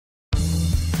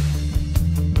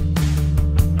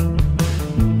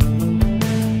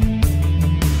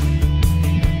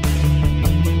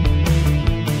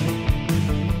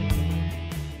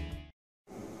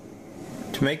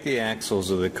To make the axles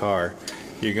of the car,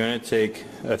 you're going to take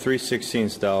a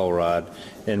 3/16 dowel rod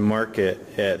and mark it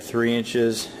at 3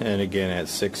 inches and again at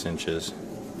 6 inches.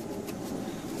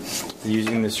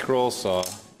 Using the scroll saw,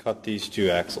 cut these two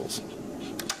axles.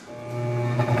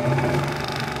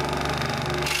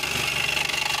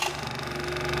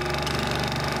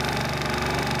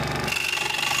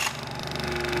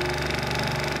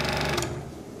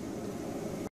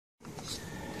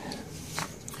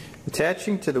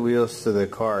 Attaching to the wheels to the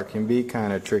car can be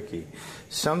kind of tricky.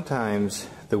 Sometimes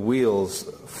the wheels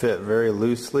fit very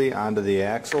loosely onto the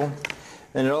axle,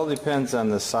 and it all depends on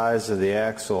the size of the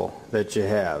axle that you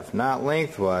have. Not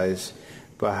lengthwise,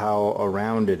 but how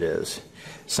around it is.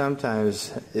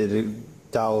 Sometimes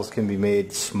dowels can be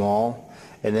made small,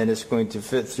 and then it's going to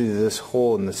fit through this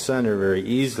hole in the center very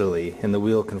easily, and the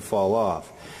wheel can fall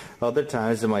off. Other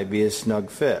times it might be a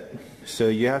snug fit. So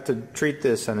you have to treat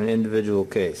this on an individual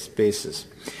case basis.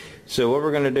 So what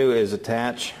we're going to do is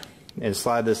attach and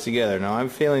slide this together. Now I'm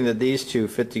feeling that these two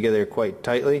fit together quite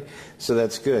tightly, so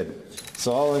that's good.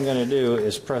 So all I'm going to do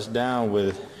is press down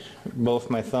with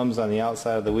both my thumbs on the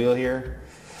outside of the wheel here,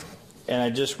 and I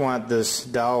just want this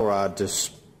dowel rod to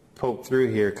poke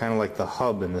through here, kind of like the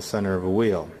hub in the center of a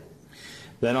wheel.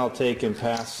 Then I'll take and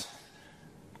pass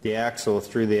the axle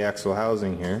through the axle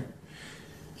housing here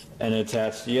and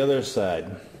attach the other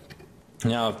side.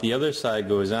 Now if the other side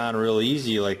goes on real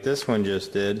easy like this one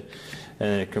just did,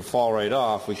 and it can fall right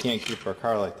off, we can't keep our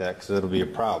car like that because it'll be a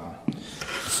problem.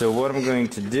 So what I'm going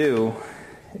to do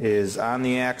is on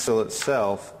the axle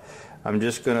itself, I'm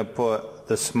just going to put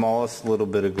the smallest little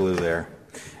bit of glue there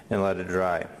and let it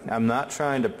dry. I'm not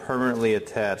trying to permanently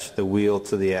attach the wheel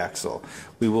to the axle.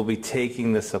 We will be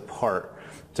taking this apart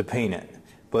to paint it.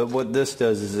 But what this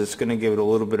does is it's going to give it a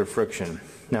little bit of friction.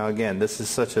 Now again, this is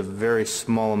such a very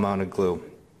small amount of glue.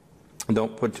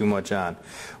 Don't put too much on.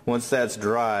 Once that's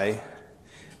dry,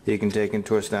 you can take and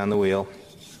twist down the wheel.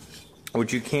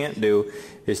 What you can't do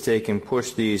is take and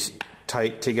push these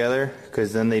tight together,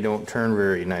 because then they don't turn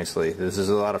very nicely. This is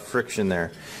a lot of friction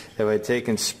there. If I take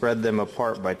and spread them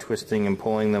apart by twisting and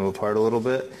pulling them apart a little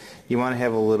bit, you want to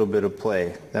have a little bit of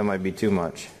play. That might be too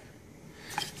much.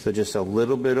 So just a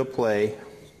little bit of play,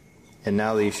 and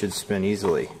now these should spin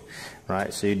easily.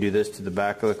 Right, so you do this to the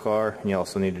back of the car, and you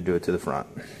also need to do it to the front.